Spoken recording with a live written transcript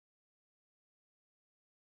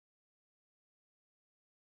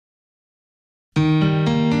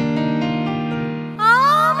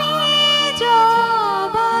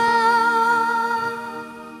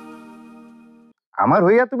আমার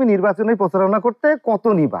হইয়া তুমি নির্বাচনে প্রচারণা করতে কত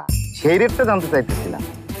নিবা সেই রেটটা জানতে চাইতেছিলাম।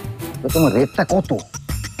 তো তোমার রেটটা কত?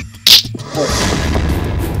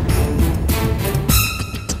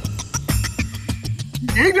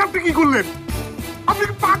 এই আপনি কি করলেন? আপনি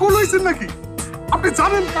কি পাগল হয়েছেন নাকি? আপনি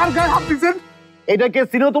জানেন কার গায়ে হাত দিয়েছেন? এটাকে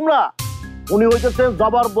চিনো তোমরা? উনি হইতেছেন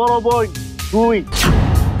জবার বড় বোন তুই।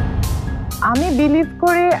 আমি বিলিভ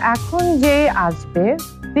করি এখন যে আসবে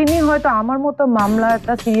তিনি হয়তো আমার মতো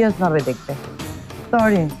মামলাটা সিরিয়াস ভাবে দেখবে।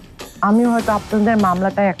 সরি, আমি হয়তো আপনাদের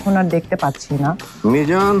মামলাটা এখন আর দেখতে পাচ্ছি না।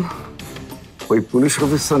 মিজান ওই পুলিশ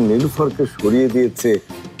অফিসার নীলুফারকে সরিয়ে দিয়েছে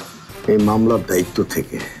এই মামলার দায়িত্ব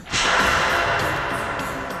থেকে।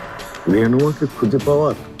 রেনুয়াকে খুঁজে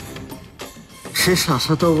পাওয়ার শেষ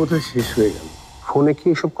আশাটাও বোধহয় শেষ হয়ে গেল। ফোনে কি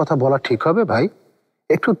এসব কথা বলা ঠিক হবে ভাই?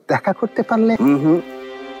 একটু দেখা করতে পারলে।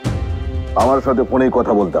 আমার সাথে ফোনেই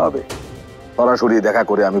কথা বলতে হবে, সরাসরি দেখা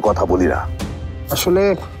করে আমি কথা বলি না। আসলে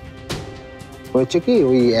হয়েছে কি,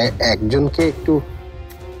 ওই একজনকে একটু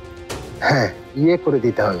ইয়ে করে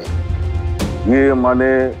দিতে হবে। ইয়ে মানে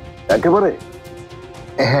একেবারে?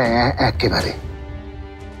 হ্যাঁ একেবারে।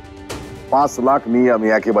 5 লাখ নিয়ে আমি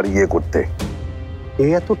একেবারে ইয়ে করতে।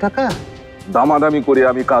 এই এত টাকা? দামাদামি করে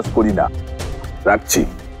আমি কাজ করি না। রাখছি।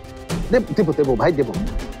 দেবো ভাই, দেবো,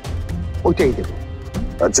 ওইটাই দেবো।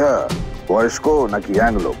 আচ্ছা, বয়স্ক নাকি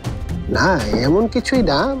ইয়াং লোক? না এমন কিছুই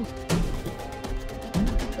না,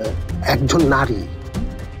 একজন নারী,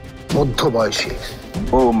 মধ্য বয়সী।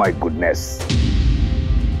 ও মাই গুডনেস,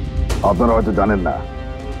 আপনারা হয়তো জানেন না,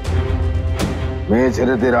 মেয়ে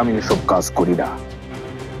ছেলেদের আমি এসব কাজ করি না।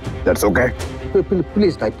 That's okay.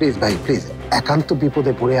 প্লিজ ভাই, প্লিজ ভাই, প্লিজ। একান্ত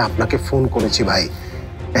বিপদে পড়ে আপনাকে ফোন করেছি ভাই।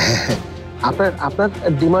 আপনার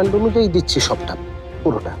ডিমান্ড অনুযায়ী দিচ্ছি সবটা,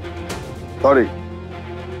 পুরোটা। সরি,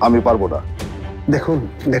 আমি পারবো না।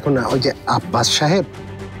 দেখুন না, ওই যে আব্বাস সাহেব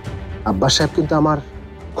কিন্তু আমার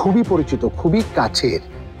খুবই পরিচিত, খুবই কাছের।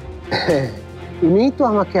 উনি তো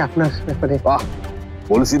আমাকে আপনার ব্যাপারে।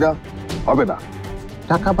 বলছি না, হবে না।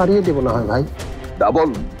 টাকা বাড়িয়ে দেবো না হয় ভাই। ডাবল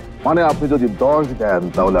মানে আপনি যদি 10 দেন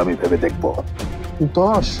তাহলে আমি ভেবে দেখবো।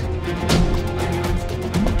 10?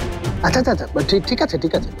 আচ্ছা, ঠিক আছে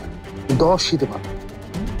 10 দিতে পারবো,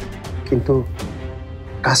 কিন্তু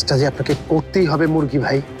কাজটা যে আপনাকে করতেই হবে মুরগি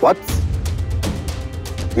ভাই।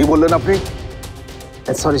 কি বললেন আপনি?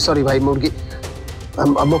 সরি ভাই, মুরগি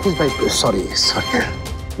মফিজ ভাই, সরি।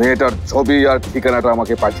 মেয়েটার ছবি আর ঠিকানাটা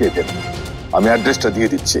আমাকে পাঠিয়ে দেন, আমি অ্যাড্রেসটা দিয়ে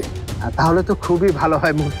দিচ্ছি। তাহলে তো খুবই ভালো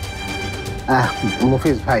হয়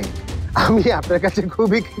মফিজ ভাই, আমি আপনার কাছে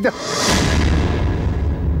খুবই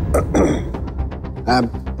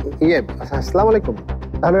আসসালামু আলাইকুম।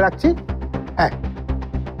 তাহলে রাখছি। হ্যাঁ,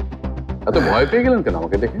 এত ভয় পেয়ে গেলেন কেন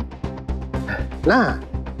আমাকে দেখে? না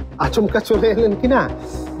আচমকা চলে এলেন কিনা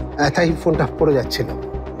তাই ফোনটা পড়ে যাচ্ছিল।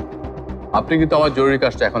 আপনি কিন্তু আমার জরুরি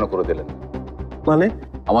কাজটা এখনো করে দিলেন। মানে?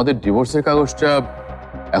 আমাদের ডিভোর্সের কাগজটা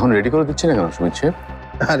এখন রেডি করে দিচ্ছে না কেন সুমিত সাহেব?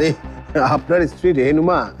 আরে আপনার স্ত্রী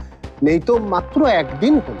রেনুমা নেই তো মাত্র 1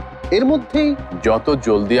 দিন হলো, এর মধ্যেই। যত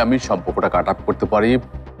জলদি আমি সম্পর্কটা কাট আপ করতে পারি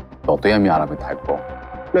ততই আমি আরামে থাকবো।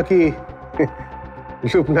 নাকি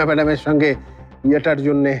সুপনা ম্যাডামের সঙ্গে ইয়েটার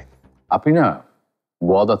জন্যে? আপনি না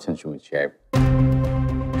বদ আছেন সুমিত সাহেব,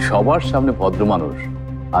 সবার সামনে ভদ্র মানুষ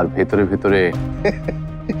আর ভেতরে ভেতরে।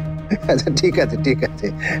 আচ্ছা ঠিক আছে,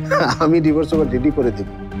 আমি ডিভোর্স পেপার রেডি করে দেব,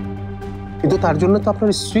 কিন্তু তার জন্য তো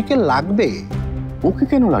আপনার স্ত্রীকে লাগবে। ওকে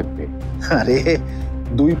কেন লাগবে? আরে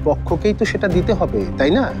 2 পক্ষকেই তো সেটা দিতে হবে,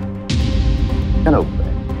 তাই না? কেন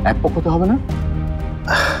এক পক্ষ তো হবে না?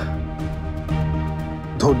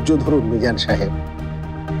 ধৈর্য ধরুন মিজান সাহেব,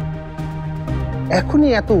 এখনই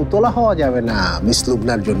এত উতলা হওয়া যাবে না মিস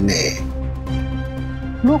লুবনার জন্যে।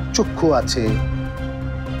 লোক চক্ষু আছে,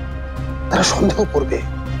 তারা সন্দেহ করবে,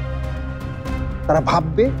 তারা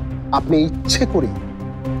ভাববে আপনি ইচ্ছে করে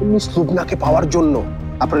মিস লুবনাকে পাওয়ার জন্য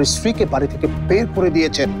আপনার স্ত্রীকে বাড়ি থেকে বের করে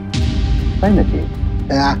দিয়েছেন। তাই নাকি?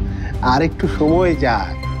 আর একটু সময়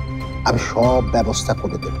যাক, আমি সব ব্যবস্থা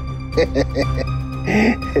করে দেব।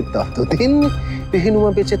 ততদিন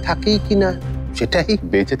রেনুমা বেঁচে থাকেই কিনা সেটাই।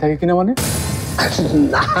 বেঁচে থাকে কিনা মানে?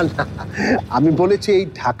 না, আমি বলেছি এই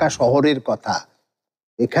ঢাকা শহরের কথা।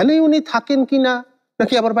 এখানেই উনি থাকেন কিনা,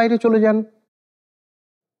 নাকি আবার বাইরে চলে যান।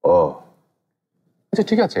 ও আচ্ছা,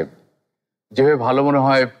 ঠিক আছে, যেভাবে ভালো মনে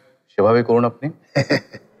হয় সেভাবে করুন আপনি।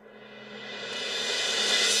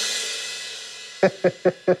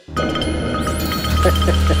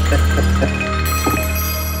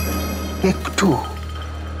 একটু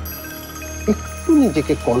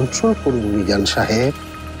নিজেকে কন্ট্রোল করুন মিজান সাহেব।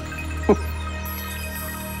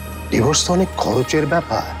 ডিভোর্স তো অনেক খরচের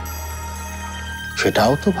ব্যাপার,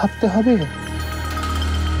 সেটাও তো ভাবতে হবে।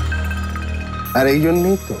 আর এই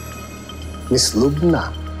জন্যই তো মিস লুবনা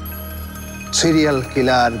সিরিয়াল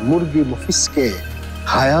কিলার মুরগি মফিজকে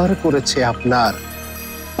হায়ার করেছে আপনার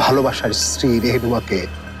ভালোবাসার স্ত্রী রেহনুমাকে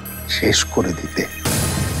শেষ করে দিতে।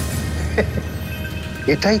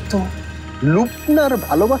 এটাই তো লুবনার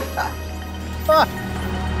ভালোবাসা। আহ!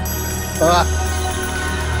 আহ!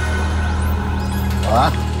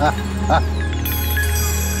 আহ! আহ!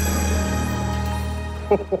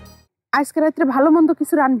 আজকে রাত্রে ভালো মন্দ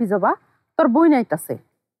কিছু রানবি জবা, তোর বই নাইতাছে।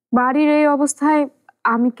 বাড়ির এই অবস্থায়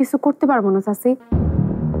আমি কিছু করতে পারবো না চাচি।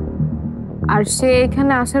 আর সে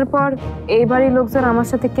এখানে আসার পর এই বাড়ির লোকজন আমার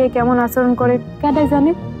সাথে কে কেমন আচরণ করে কেটাই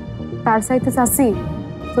জানে। তার চাইতে চাচি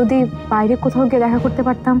যদি বাইরে কোথাও গিয়ে দেখা করতে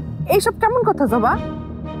পারতাম। এইসব কেমন কথা জবা?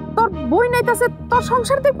 তোর বই নাইতাছে, তোর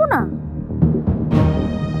সংসার দেখবো না?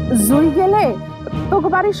 জুই গেলে তোকে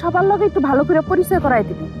বাড়ির সবার লগে একটু ভালো করে পরিচয় করাই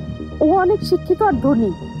দিবি। ও অনেক শিক্ষিত আর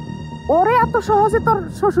ধনী, ওরে এত সহজে তোর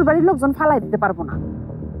শ্বশুর বাড়ির লোকজন ফালাই দিতে পারবো না।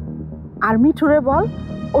 আর মিঠুরে বল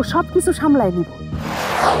ও সবকিছু সামলাই নিব।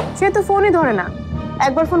 সে তো ফোনই ধরে না,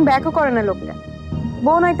 একবার ফোন ব্যাকও করে না লোকটা।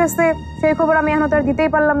 বোন আইতেছে সেই খবর আমি এখন তার দিতেই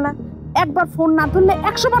পারলাম না। একবার ফোন না ধরলে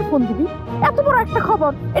 100 বার ফোন দিবি? এত বড় একটা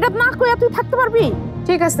খবর, এটা না কইয়া তুই থাকতে পারবি?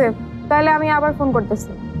 ঠিক আছে, তাহলে আমি আবার ফোন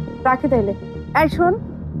করতেছি, রাখি তাইলে। এই শোন,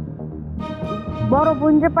 বড়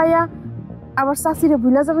বোন রে পাইয়া আবার চাচিরে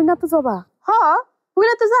ভুলা যাবি না তো জবা? হ,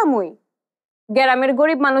 ভুলে তো যামই। গ্রামের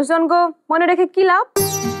গরিব মানুষজন গো মনে রেখে কি লাভ?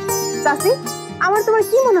 চাচি, আমার তোমার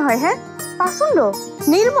কি মনে হয়? হ্যাঁ, পাষণ্ড,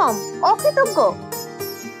 নির্মম, অকৃতজ্ঞ।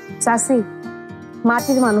 চাচি,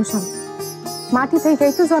 মাটির মানুষ আমি, মাটি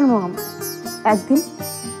থেকেই তো জন্ম আমার। একদিন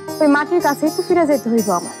ওই মাটির কাছেই তো ফিরে যেতে হইব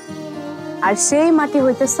আমার। আর সেই মাটি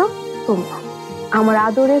হইতেছ তোমরা, আমার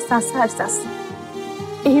আদরে চাচা আর চাচি।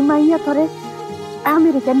 এই মাইয়া তোরে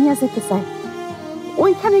আমেরিকা নিয়ে যেতে চাই,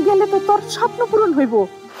 ওইখানে গেলে তো তোর স্বপ্ন পূরণ হইব।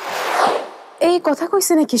 এই কথা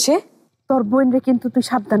কইছে নাকি সে? তোর বোন রে কিন্তু তুই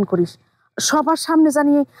সাবধান করিস, সবার সামনে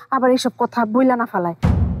জানিয়ে আবার এইসব কথা বইলা না ফালায়।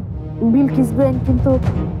 বিলকিস বেন কিন্তু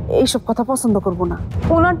এইসব কথা পছন্দ করবো না।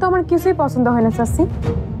 ওনার তো আমার কিছুই পছন্দ হয় না চাচি।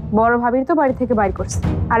 বড় ভাবির তো বাড়ি থেকে বাইর করছে,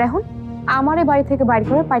 আর এখন আমারে বাড়ি থেকে বাইর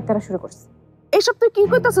করে পাইতারা শুরু করছে। এইসব তুই কি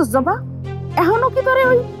কইতাছস জবা? এখনো কি তোরে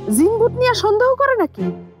ওই জিনভূত নিয়ে সন্দেহ করে নাকি?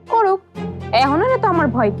 করুক, এখন তো আমার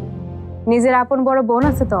ভয় কি? নিজের আপন বড় বোন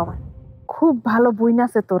আছে তো আমার। খুব ভালো বোন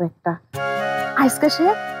আছে তোর একটা। আজকে সে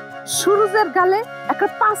সুরজের গালে একটা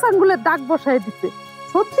 5 আঙ্গুলের দাগ বসায় দিতে।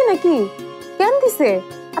 সত্যি নাকি? কেন দিছে?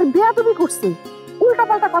 আর বেয়াদবি করছে, উল্টা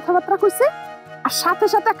পাল্টা কথাবার্তা কইছে, আর সাথে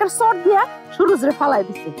সাথে একটা চট দিয়া সুরজরে ফালাই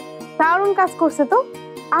দিছে। দারুণ কাজ করছে তো।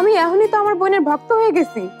 আমি এখনই তো আমার বোনের ভক্ত হয়ে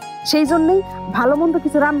গেছি। সেই জন্যই ভালো মন্দ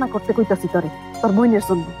কিছু রান্না করতে কইতাছি তোরে, তোর বোনের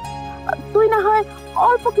জন্য। তুই না হয়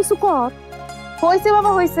অল্প কিছু কর। হইছে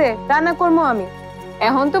বাবা হইছে, রান্না করবো আমি।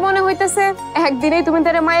 এখন তো মনে হইতেছে একদিনেই তুমি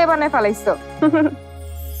তারে মায়ে বানায় ফেলাইছো।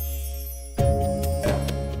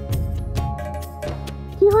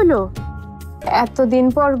 কি হইলো? এতদিন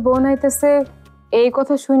পর বোন আইতেছে, এই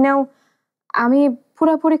কথা শুনেও আমি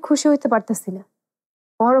পুরাপুরি খুশি হইতে পারতেছি না।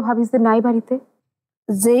 বড় ভাবিস যে নাই বাড়িতে।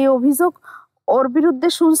 যেই অভিযোগ ওর বিরুদ্ধে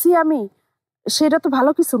শুনছি আমি, সেটা তো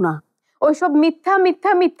ভালো কিছু না। ওইসব মিথ্যা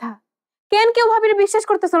মিথ্যা মিথ্যা। কেন কেউ ভাবিরে বিশ্বাস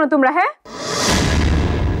করতেছো না তোমরা? হ্যাঁ,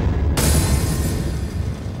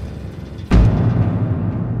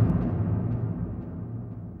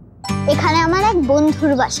 এখানে আমার এক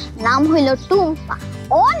বন্ধুর বাসা, নাম হইল টুম্পা।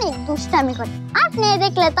 অনেক দুষ্টামি করে, আপনি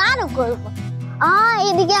দেখলে তো আরো করবো।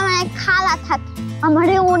 এদিকে আমার এক খালা থাকে,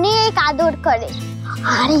 আমারে অনেক আদর করে।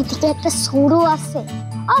 আর এদিকে একটা সুরু আছে,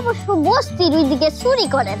 অবশ্য বস্তির ওইদিকে চুরি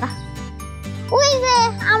করে না। ওই যে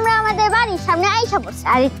আমরা আমাদের বাড়ির সামনে আইসা পড়ছে,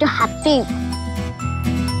 আর একটু হাঁটতেই।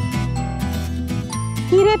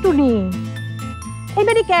 কি রে টুনি,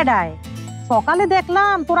 এইবারই কেডায়? সকালে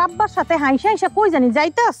দেখলাম তোর আব্বার সাথে হাইসা হাইসা কই জানি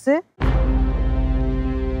যাইতে আসছে।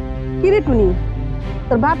 কি রে টুনি,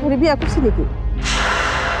 তোর বাপ ধরে বিয়া করছি নাকি?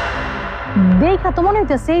 দেখা তো মনে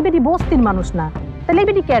হইতেছে এই বেটি বস্তির মানুষ না, তাহলে এই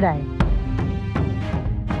বেটি কেডায়?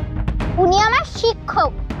 উনি আমার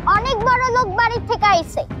শিক্ষক, অনেক বড় লোক বাড়ি থেকে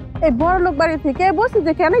আইছে। এই বড় লোক বাড়ি থেকে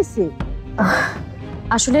বস্তিতে কেন আইছে?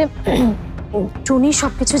 আসলে টুনি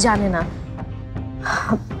সবকিছু জানে না।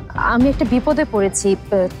 আমি একটা বিপদে পড়েছি,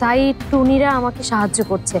 তাই টুনিরা আমাকে সাহায্য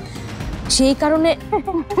করছে, সেই কারণে।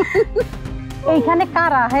 এইখানে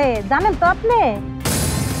কারা হে জানেন তো আপনি?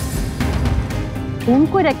 ফোন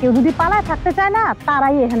কইরা কেউ যদি পালায় থাকতে চায় না,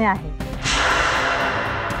 তারাই এখানে আসে।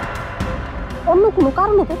 অন্য কোনো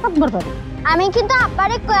কারণ তো থাকবার পারে। আমি কিন্তু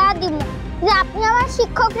আব্বারে কয়া দিব যে আপনি আমার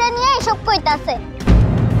শিক্ষকরা নিয়ে এসব কইতাছে।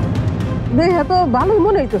 দেখে তো ভালোই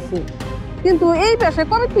মনে হইতেছে, কিন্তু এই পেশায়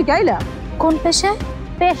কবে তুই গাইলা? কোন পেশায়?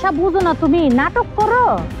 পেশা বুঝো না তুমি, নাটক করো।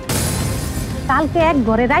 কালকে এক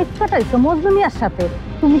ঘরে রাইত কাটাইছো মজনু মিয়ার সাথে,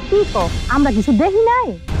 তুমি কি কও আমরা কিছু দেখি নাই?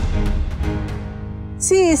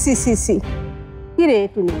 সি সি সি সি কি রে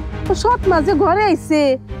টুনি তো সৎ মাঝে ঘরে আইছে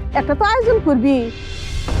একটা তো আয়োজন করবি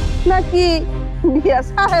নাকি বিয়া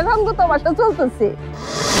সারা রঙ্গ তামাশা চলতেছে?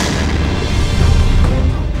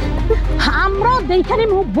 আমরা দেখানি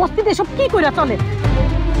বস্তিতে সব কি কইরা চলে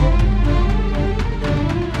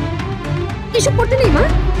এসব করতে নেই মা।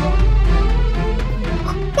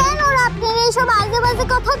 কেন ওরা আপনার এইসব আজে বাজে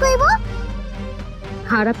কথা কইব?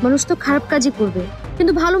 খারাপ মানুষ তো খারাপ কাজই করবে,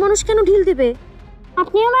 কিন্তু ভালো মানুষ কেন ঢিল দিবে?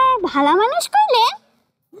 আপনি আমার ভালো মানুষ কইলেন?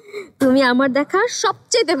 তুমি আমার দেখা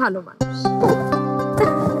সবচেয়ে ভালো মানুষ।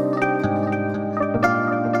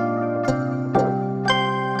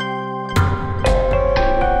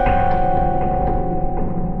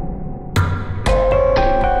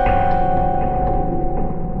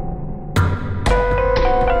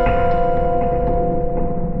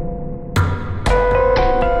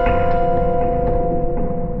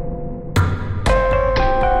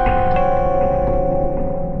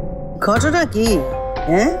 ঘটনা কি?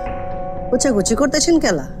 হ্যাঁ, কুচাকুচি করতেছেন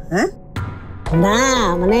কেলা? হ্যাঁ না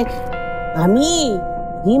মানে আমি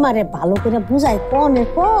রিমারে ভালো করে বুঝাই কনের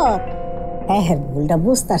পর হ্যাঁ ভুলটা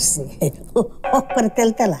বুঝতেছি করে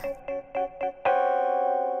তেলতেলা।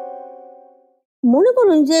 মনে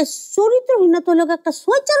করুন যে চরিত্রহীনতা হলো একটা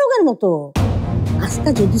সোচা রোগের মতো। আজকে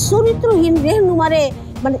যদি চরিত্রহীন রেহনুমারে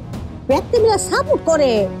মানে ব্যক্তি মিলা সাপোর্ট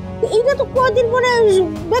করে, এইটা তো কয়দিন পরে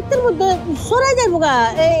ব্যক্তির মধ্যে সরে যাইব গা।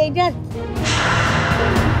 এইটা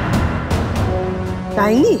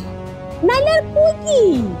তাইনি নাইলে আর কই কি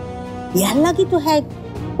ইয়ার লাগি তো হ্যাঁ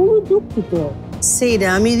খুবই দুঃখিত। সেইটা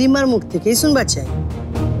আমি রিমার মুখ থেকেই শুনবার চাই।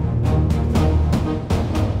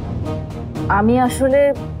 আমি আসলে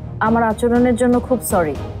আমার আচরণের জন্য খুব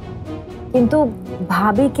সরি, কিন্তু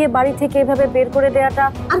ভাবিকে বাড়ি থেকে এভাবে বের করে দেওয়াটা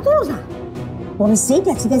আর তো না পরে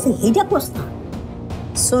সেইটা ঠিক আছে এইটা প্রশ্ন।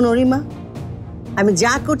 শোনো রিমা, আমি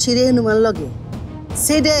যা করছি রেহনুমার লগে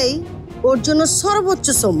সেটাই ওর জন্য সর্বোচ্চ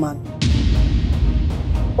সম্মান।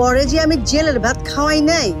 পরে যে আমি জেলের ভাত খাওয়াই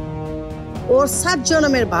নাই ওর 7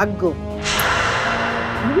 জন্মের ভাগ্য।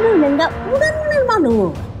 উদাহরণের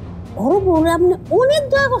মানুষ বড় বড় আপনি অনেক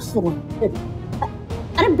দয়া করছেন।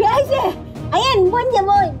 আরে বেয়াই যে আয়েন বোন যে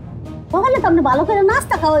বই সকালে তো আপনি ভালো করে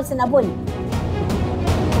নাস্তা খাওয়া হয়েছে না বোন?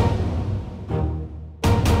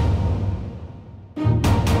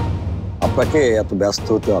 আপনাকে এত ব্যস্ত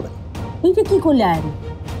হতে হবে না। এইটা কি করলেন?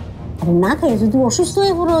 আরে না খাই যদি অসুস্থ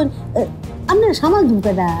হয়ে পড়ুন আপনার সামাল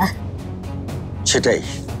দুটো না। সেটাই,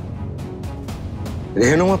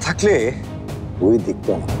 রেহনুমা থাকলে ওই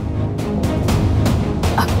দেখতো না।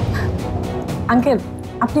 আঙ্কেল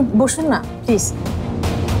আপনি বসুন না প্লিজ।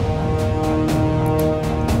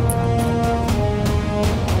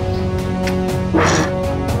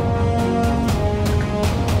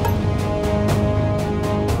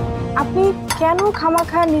 আপনি কেন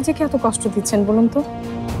খামাখা নিজেকে এত কষ্ট দিচ্ছেন বলুন তো?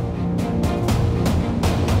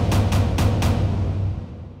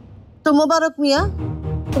 তো মোবারক মিয়া,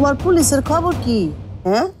 তোমার পুলিশের খবর কি?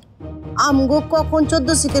 হ্যাঁ, আমগো কখন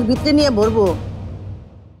 14 সিকের ভিতরে নিয়ে ভরবো?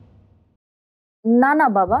 না না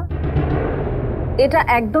বাবা, এটা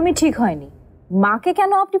একদমই ঠিক হয়নি। মাকে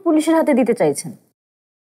কেন আপনি পুলিশের হাতে দিতে চাইছেন?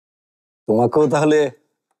 তোমাকেও তাহলে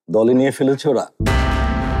দলে নিয়ে ফেলেছে ওরা?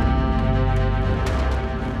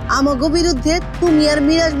 আমগো বিরুদ্ধে তুমি আর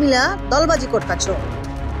মিরাজ মিলা দলবাজি করতেছ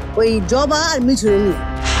ওই জবা আর মিঠুরে নিয়ে।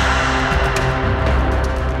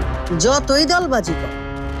 যতই দলবাজি কর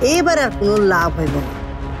এবার আর কোনো লাভ হইব না।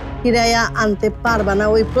 ফিরাইয়া আনতে পারবা না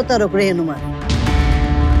ওই প্রতারক রেহনুমার।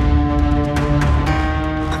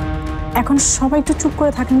 এখন সবাই একটু চুপ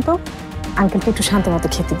করে থাকেন তো, আঙ্কেলকে একটু শান্ত মতো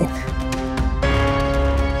খেতে দিন।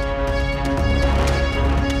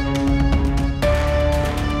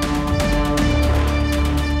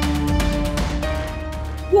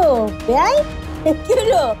 বেয়াই কি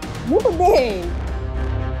হলো মুখ দে।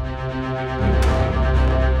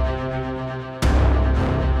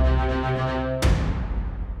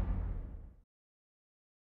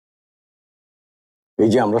 এই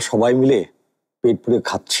যে আমরা সবাই মিলে পেট পুরে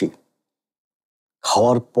খাচ্ছি,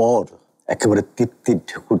 খাওয়ার পর একেবারে তৃপ্তির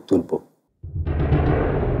ঢেকুর তুলব।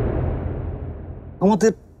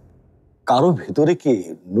 আমাদের কারো ভেতরে কি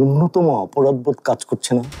ন্যূনতম অপরাধবোধ কাজ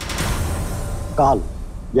করছে না? কাল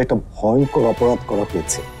যে একটা ভয়ঙ্কর অপরাধ করা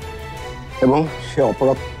হয়েছে এবং সে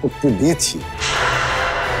অপরাধ করতে দিয়েছি,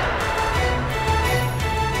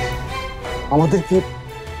 আমাদের কি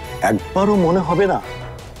একবারও মনে হবে না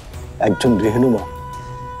একজন রেহনুমা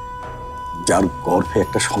যার গর্ভে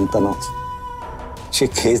একটা সন্তান আছে সে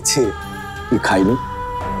খেয়েছে কি খায়নি?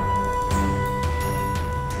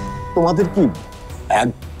 তোমাদের কি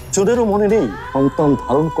একজনেরও মনে নেই সন্তান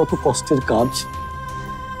ধারণ কত কষ্টের কাজ?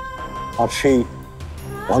 আর সেই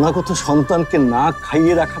অনাগত সন্তানকে না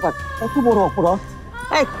খাইয়ে রাখাটা কত বড় অপরাধ।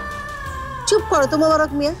 এই চুপ করো তো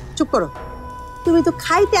মোবারক মিয়া, চুপ করো। তুমি তো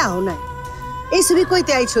খাইতে আও না, এই ছবি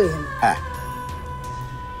কইতে আইছো এখানে? হ্যাঁ,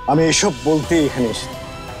 আমি এসব বলতে এখানে এসে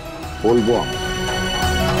বলবো।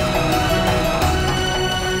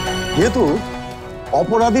 যেহেতু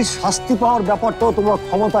অপরাধীর শাস্তি পাওয়ার ব্যাপারটাও তোমার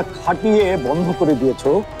ক্ষমতা খাটিয়ে বন্ধ করে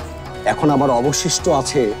দিয়েছো, এখন আমার অবশিষ্ট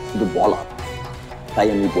আছে শুধু বলা। তাই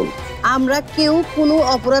আমি বলি, আমরা কেউ কোনো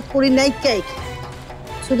অপরাধ করি নাই,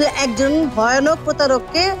 শুধু একজন ভয়ানক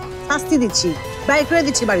প্রতারককে শাস্তি দিচ্ছি, বাইর করে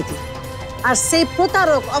দিচ্ছি বাড়িতে। আর সেই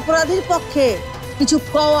প্রতারক অপরাধীর পক্ষে কিছু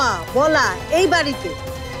কওয়া বলা এই বাড়িতে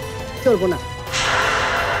চলবো না।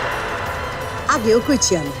 আগেও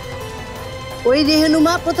কইছি আমি, ওই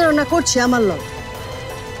রেহেনুমা প্রতারণা করছে আমার লগ।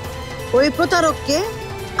 ওই প্রতারককে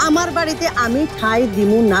আমার বাড়িতে আমি ঠাঁই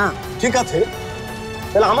দিমু না। ঠিক আছে,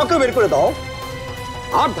 তাহলে আমাকেও বের করে দাও,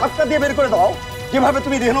 আর ধাক্কা দিয়ে বের করে দাও, যেভাবে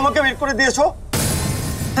তুমি রেহেনুমাকে বের করে দিয়েছো।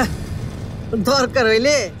 দরকার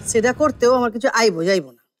হইলে সেটা করতেও আমার কিছু আইবো যাইবো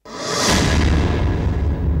না।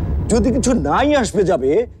 যদি কিছু নাই আসবে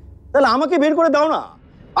যাবে, তাহলে আমাকে বের করে দাও না।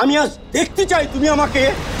 আমি আজ দেখতে চাই তুমি আমাকে।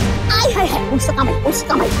 আই হাই হাই, পয়সা কামাই, পয়সা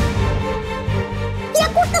কামাই। কি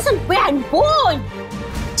করতেছেন বেন বই?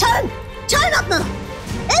 ছাড়েন, ছাড়েন আপনারা।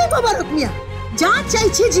 এই মোবারক মিয়া, যা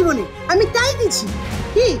চাইছে জীবনে আমি তাই দিচ্ছি।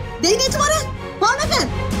 কি দেই নাই তোমারে? পাও না কেন?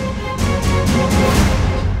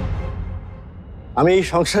 আমি এই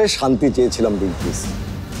সংসারে শান্তি চেয়েছিলাম বিলকিস,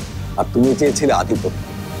 আর তুমি চেয়েছিলে আধিপত্য,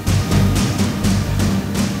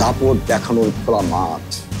 দাপট দেখানোর খোলা মাঠ,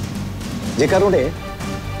 যে কারণে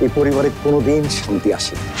এই পরিবারে কোনোদিন শান্তি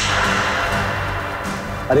আসে।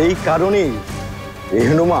 আর এই কারণেই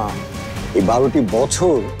রেহেনুমা এই 12টি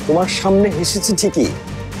বছর তোমার সামনে হেসেছে ঠিকই,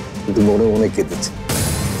 কিন্তু মনে মনে কেঁদেছে।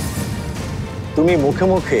 তুমি মুখে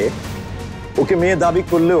মুখে ওকে মেয়ে দাবি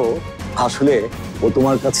করলেও আসলে ও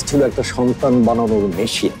তোমার কাছে ছিল একটা সন্তান বানানোর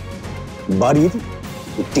মেশিন, বাড়ির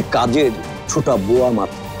একটি কাজের ছোটা বুয়া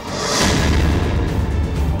মাত্র।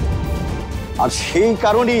 আর সেই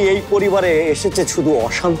কারণেই এই পরিবারে এসেছে শুধু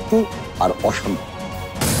অশান্তি আর অশান্তি।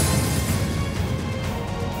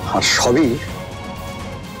 আর সবই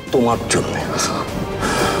তোমার জন্য।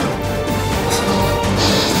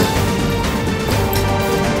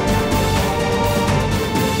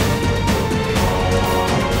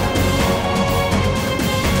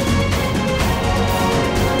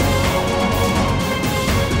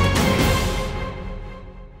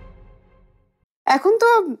 এখন তো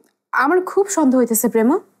আমার খুব সন্দেহ হইতেছে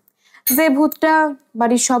প্রেমা, যে ভূতটা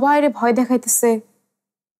বাড়ির সবাইরে ভয় দেখাইতেছে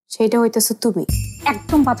সেটা হইতেছে তুমি।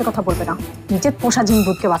 একদম বাজে কথা বলবে না, নিজের পোষা জিন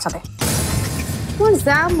ভূতকে বাঁচাবে। তোমার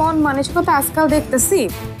যা মন মানসিকতা আজকাল দেখতেছি,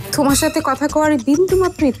 তোমার সাথে কথা কওয়ার বিন্দু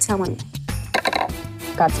মাত্র ইচ্ছা আমার নেই।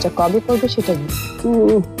 কাজটা কবে করবে সেটা নেই।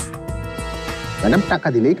 ম্যাডাম টাকা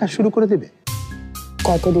দিলেই কাজ শুরু করে দেবে।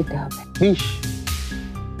 কত দিতে হবে?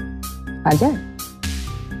 20,000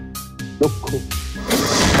 লক্ষ।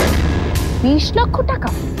 20 লক্ষ টাকা?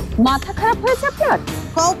 মাথা খারাপ হয়েছে আপনার?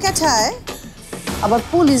 কও কেছায় আবার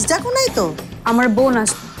পুলিশ ডাকো নাই তো? আমার বোন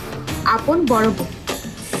আসবে, আপন বড় বোন।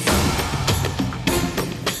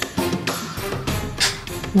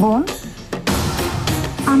 বোন?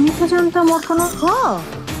 আমি তো জানতাম ওর কোনো। হ্যাঁ,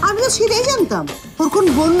 আমি তো সেটাই জানতাম, ওর কোন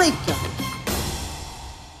বোন নাই।